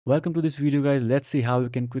Welcome to this video, guys. Let's see how we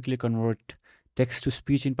can quickly convert text to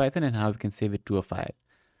speech in Python and how we can save it to a file.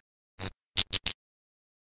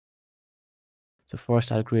 So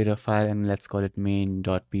first I'll create a file and let's call it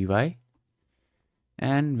main.py,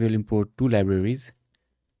 and we'll import two libraries.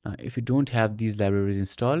 If you don't have these libraries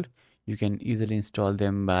installed, you can easily install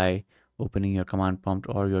them by opening your command prompt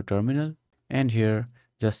or your terminal, and here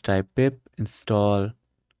just type pip install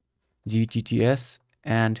gTTS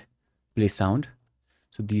and play sound.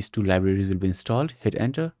 So these two libraries will be installed. Hit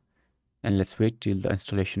enter and let's wait till the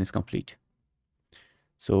installation is complete.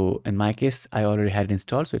 So in my case, I already had it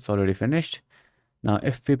installed, so it's already finished. Now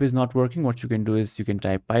if pip is not working, what you can do is you can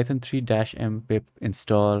type python3-m pip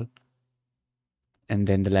install and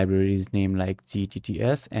then the library's name like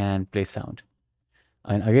gTTS and play sound.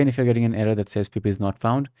 And again, if you're getting an error that says pip is not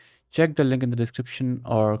found, check the link in the description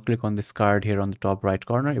or click on this card here on the top right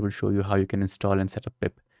corner. It will show you how you can install and set up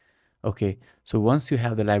pip. Okay, so once you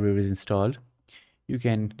have the libraries installed, you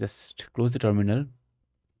can just close the terminal,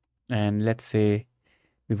 and let's say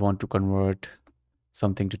we want to convert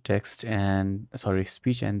something to text and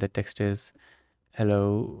speech, and the text is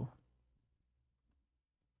hello,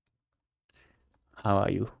 how are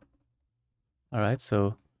you? All right,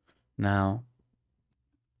 so now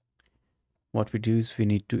what we do is we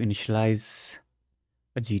need to initialize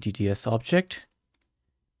a gTTS object,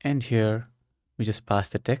 and here we just pass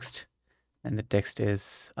the text, and the text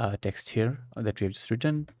is text here that we have just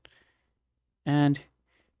written, and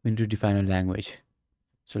we need to define a language.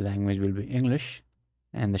 So language will be English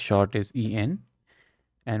and the short is EN.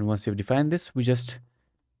 And once you've defined this, we just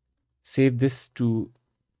save this to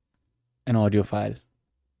an audio file.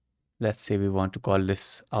 Let's say we want to call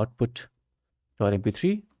this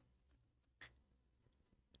output.mp3.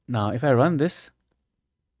 Now if I run this,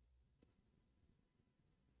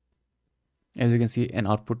 as you can see, an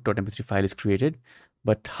output.mp3 file is created,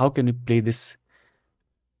 but how can we play this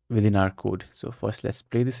within our code? So first let's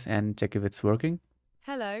play this and check if it's working.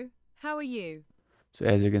 Hello, how are you? So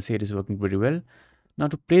as you can see, it is working pretty well. Now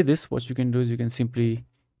to play this, what you can do is you can simply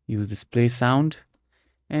use this play sound,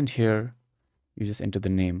 and here you just enter the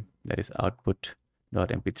name, that is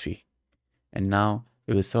output.mp3, and now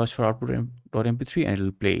it will search for output.mp3 and it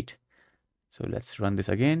will play it. So let's run this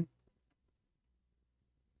again.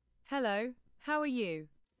 Hello, how are you?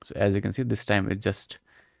 So as you can see, this time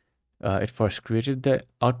it first created the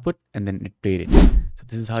output and then it played it. So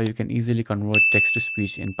this is how you can easily convert text to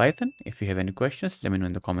speech in Python. If you have any questions, let me know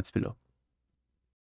in the comments below.